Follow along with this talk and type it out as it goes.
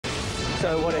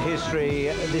So what a history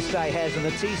this day has, and the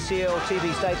TCL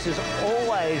TV Stakes has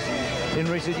always, in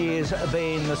recent years,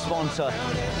 been the sponsor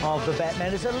of the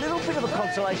Batman. It's a little bit of a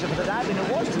consolation for the Derby, and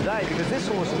it was today, because this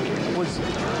horse was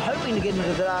hoping to get into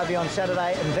the Derby on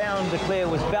Saturday, and Vow and Declare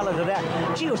was balloted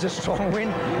out. Gee, it was a strong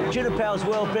win. Junipal's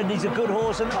well bred, he's a good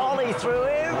horse, and Ollie threw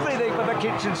everything for the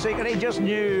kitchen sink, and he just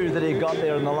knew that he got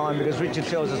there in the line, because Richard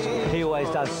tells us he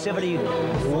always does.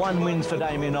 71 wins for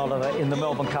Damien Oliver in the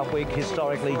Melbourne Cup week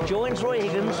historically. Joins Roy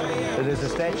Higgins, that there's a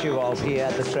statue of here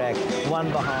at the track,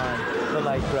 one behind the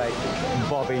late great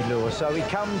Bobby Lewis. So we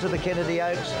come to the Kennedy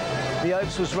Oaks. The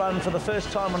Oaks was run for the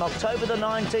first time on October the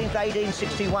 19th,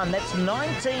 1861. That's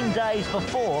 19 days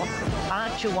before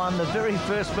Archer won the very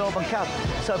first Melbourne Cup.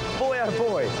 So boy, oh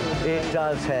boy, it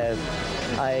does have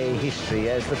a history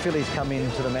as the fillies come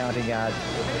into the mounting yard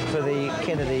for the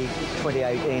Kennedy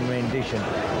 2018 rendition.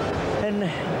 And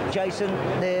Jason,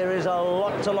 there is a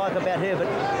lot to like about her, but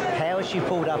how has she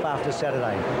pulled up after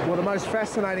Saturday? Well, the most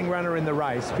fascinating runner in the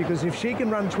race, because if she can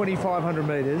run 2,500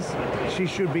 metres, she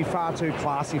should be far too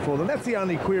classy for them. That's the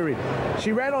only query.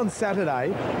 She ran on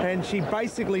Saturday, and she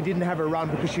basically didn't have a run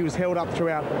because she was held up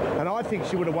throughout, and I think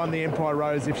she would have won the Empire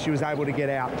Rose if she was able to get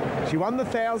out. She won the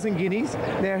 1,000 guineas.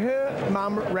 Now, her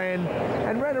mum ran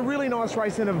a really nice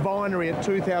race in a vinery at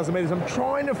 2,000 metres. I'm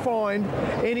trying to find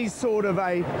any sort of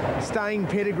a staying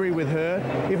pedigree with her.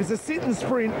 If it's a sit and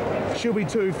sprint, she'll be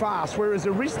too fast. Whereas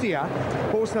Aristia,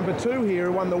 horse number 2 here,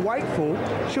 who won the Wakeful,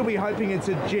 she'll be hoping it's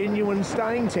a genuine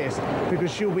staying test,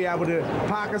 because she'll be able to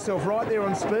park herself right there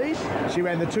on speed. She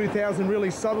ran the 2,000 really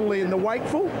solidly in the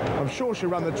Wakeful. I'm sure she'll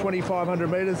run the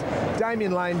 2,500 metres.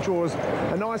 Damien Lane draws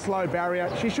a nice low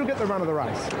barrier. She should get the run of the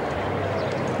race.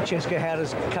 Cheska, how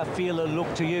does Kafila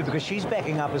look to you? Because she's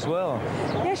backing up as well.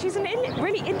 Yeah, she's a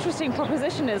really interesting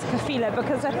proposition as Kafila,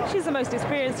 because I think she's the most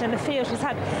experienced in the field. She's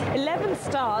had 11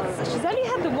 starts. She's only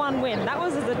had the one win. That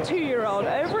was as a 2-year-old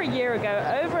over a year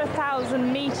ago, over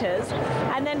 1,000 metres.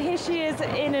 And then here she is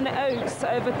in an Oaks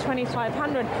over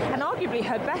 2,500. And arguably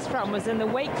her best run was in the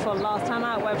Wakeful last time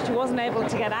out, where she wasn't able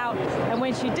to get out. And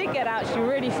when she did get out, she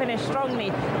really finished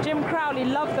strongly. Jim Crowley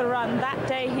loved the run that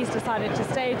day. He's decided to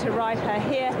stay to ride her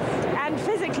here. And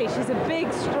physically, she's a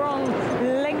big, strong,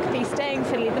 lengthy staying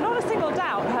filly. There's not a single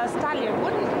doubt her stallion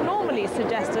wouldn't normally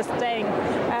suggest a staying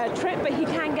trip, but he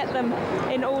can get them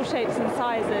in all shapes and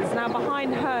sizes. Now,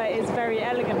 behind her is Very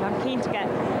Elegant. I'm keen to get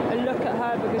a look at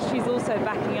her, because she's also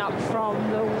backing up from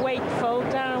the Wakeful,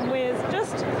 down with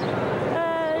just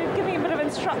giving a bit of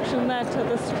instruction there to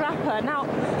the strapper. Now,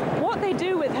 what they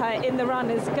do with her in the run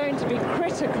is going to be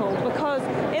critical, because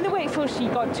in the Wakeful she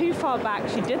got too far back,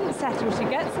 she didn't settle, she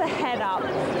gets the head up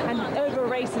and over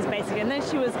races basically, and then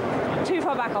she was too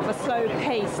far back off a slow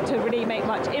pace to really make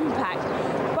much impact.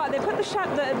 But they put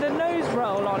the nose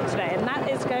roll on today, and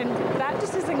that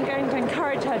just isn't going to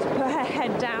encourage her to put her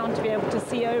head down to be able to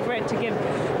see over it, to give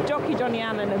jockey Johnny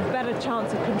Allen a better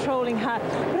chance of controlling her.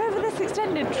 But over this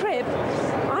extended trip,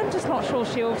 I'm just not sure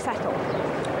she'll settle.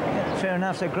 Fair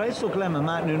enough. So Graceful Glamour,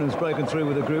 Martin Noonan's broken through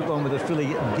with a Group 1 with a filly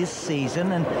this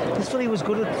season, and this filly was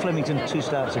good at Flemington 2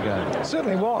 starts ago.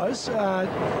 Certainly was.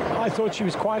 I thought she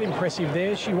was quite impressive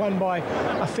there. She won by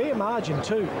a fair margin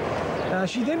too.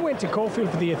 She then went to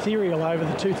Caulfield for the Ethereal over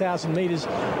the 2,000 metres.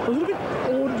 A little bit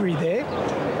ordinary there.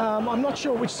 I'm not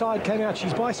sure which side came out.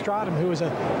 She's by Stratum, who was a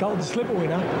Golden Slipper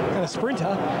winner and a sprinter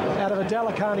out of a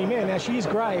Dalakani mare. Now, she is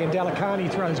grey, and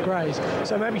Dalakani throws greys,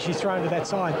 so maybe she's thrown to that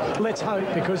side. Let's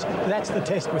hope, because that's the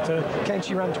test with her. Can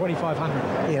she run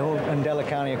 2,500? Yeah, well, and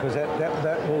Dalakani, because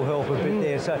that will help a bit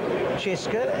there. So,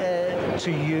 Cheska,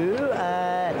 to you,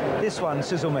 this one,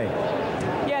 Sizzle Me.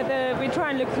 Yeah, we try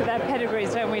and look for their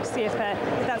pedigrees, don't we, to see if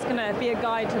that's going to be a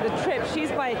guide to the trip.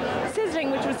 She's by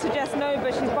Sizzling, which would suggest no,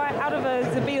 but she's by out of a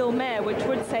Zabeel mare, which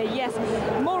would say yes.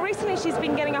 More recently, she's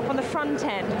been getting up on the front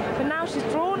end, but now she's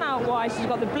drawn out wide. She's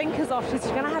got the blinkers off. She's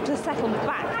going to have to settle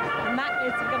back, and that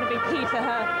is going to be key to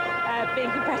her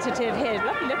being competitive here.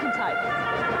 Lovely looking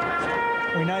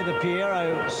type. We know the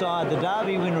Piero side, the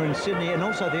Derby winner in Sydney, and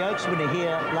also the Oaks winner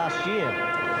here last year.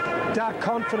 Dark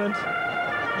Confident.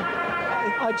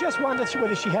 I just wonder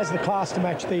whether she has the class to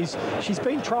match these. She's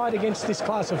been tried against this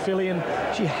class of filly, and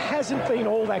she hasn't been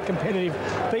all that competitive.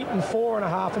 Beaten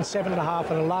 4.5 and 7.5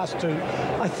 in the last 2.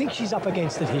 I think she's up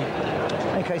against it here.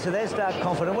 Okay, so there's Dark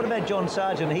Confident. What about John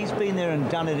Sargent? He's been there and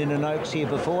done it in an Oaks here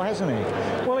before, hasn't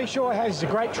he? Well, he sure has. He's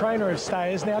a great trainer of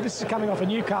stayers. Now, this is coming off a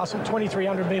Newcastle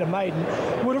 2,300 metre maiden.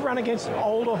 Would have run against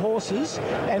older horses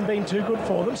and been too good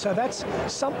for them, so that's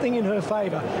something in her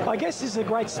favour. I guess this is a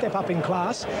great step up in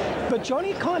class, but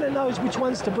Johnny kind of knows which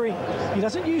ones to bring. He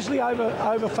doesn't usually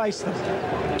overface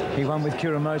them. He won with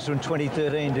Kiramosa in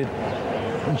 2013, did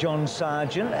John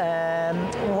Sargent.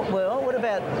 Well, what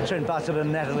about Trent Bussett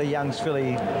and Natalie Young's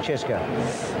filly, Cheska?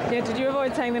 Yeah, did you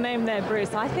avoid saying the name there,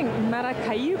 Bruce? I think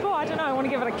Maracaibo, I don't know, I want to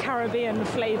give it a Caribbean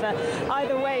flavour.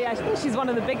 Either way, I think she's one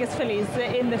of the biggest fillies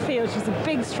in the field. She's a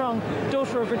big, strong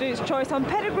daughter of Reduced Choice. On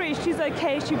pedigree, she's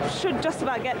okay. She should just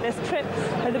about get this trip.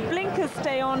 The blinkers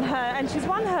stay on her, and she's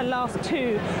won her last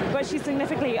two, but she's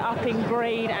significantly up in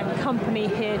grade and company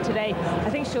here today. I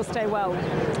think she'll stay well.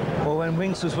 Well, when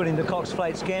Winks was winning the Cox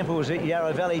Plate, Scamper was at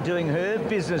Yarra Valley doing her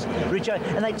business, Richo.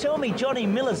 And they tell me Johnny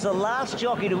Miller's the last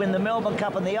jockey to win the Melbourne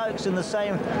Cup and the Oaks in the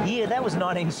same year. That was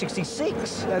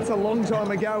 1966. That's a long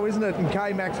time ago, isn't it? And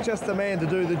K-Mac's just the man to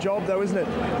do the job, though, isn't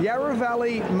it? Yarra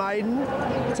Valley maiden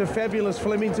to fabulous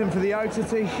Flemington for the Oaks.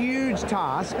 It's a huge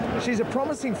task. She's a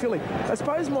promising filly. I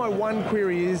suppose my one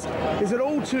query is it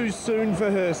all too soon for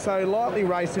her, so lightly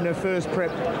raced in her first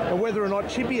prep, and whether or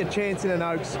not she'd be a chance in an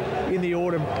Oaks in the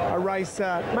autumn, a race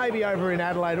maybe over in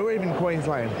Adelaide or even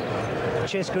Queensland.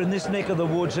 Cheska, in this neck of the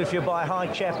woods, if you buy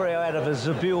High Chaparral out of a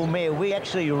Zabul mare, we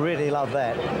actually really love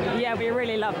that. Yeah, we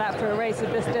really love that for a race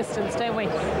of this distance, don't we?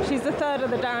 She's the third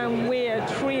of the Darren Weir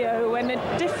trio and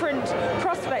a different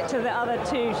prospect to the other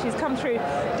two. She's come through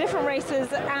different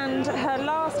races, and her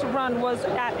last run was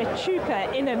at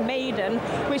Echuca in a maiden,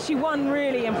 which she won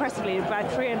really impressively by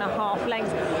 3.5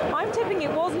 lengths. I'm tipping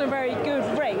it wasn't a very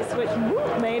good race, which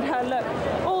made her look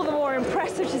all the more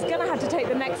impressive. She's going to have to take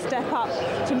the next step up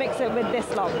to mix it with this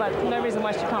lot, but no reason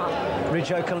why she can't.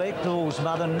 Richo Collectibles'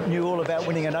 mother knew all about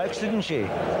winning an Oaks, didn't she?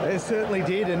 It certainly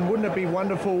did, and wouldn't it be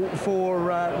wonderful for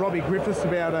Robbie Griffiths to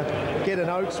be able to get an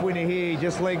Oaks winner here? He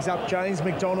just legs up James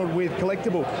McDonald with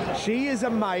Collectible. She is a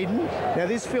maiden. Now,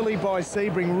 this filly by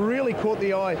Sebring really caught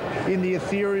the eye in the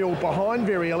ethereal behind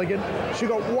Very Elegant. She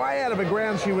got way out of the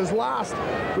ground. She was last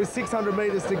with 600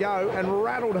 metres to go and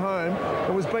rattled home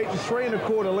and was beaten 3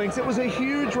 1/4 lengths. It was a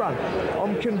huge run.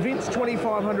 I'm convinced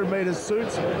 2,500 metres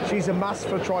suits. She's a must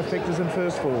for trifectas and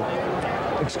first four.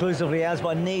 Exclusively ours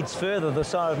by Needs Further. The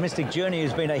sire of Mystic Journey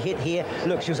has been a hit here.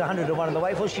 Look, she was 100 to 1 in the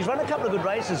weight for. She's run a couple of good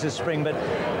races this spring, but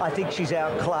I think she's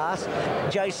outclassed.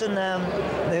 Jason,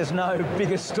 there's no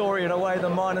bigger story in a way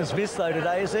than Miners Miss, though,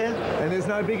 today, is there? And there's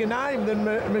no bigger name than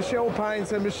Michelle Payne.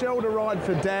 So Michelle to ride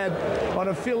for Dad on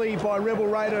a filly by Rebel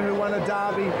Raider, who won a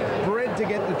derby, bred to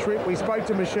get the trip. We spoke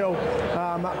to Michelle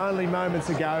only moments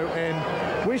ago,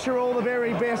 and wish her all the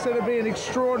very best. It'll be an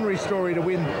extraordinary story to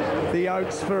win the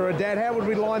Oaks for a Dad. How would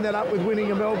we line that up with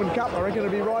winning a Melbourne Cup? I reckon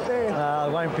it'll be right there.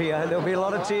 Won't be. There'll be a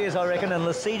lot of tears, I reckon. And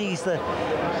Lacidi's the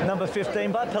number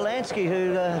 15 by Polanski,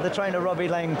 who the trainer Robbie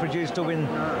Lang produced to win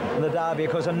the derby.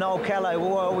 Because of Noel Callow,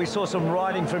 well, we saw some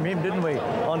riding from him, didn't we,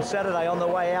 on Saturday on the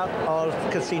way out of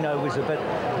Casino Wizard, but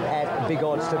at big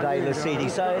odds today, Lacidi.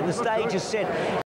 So the stage is set.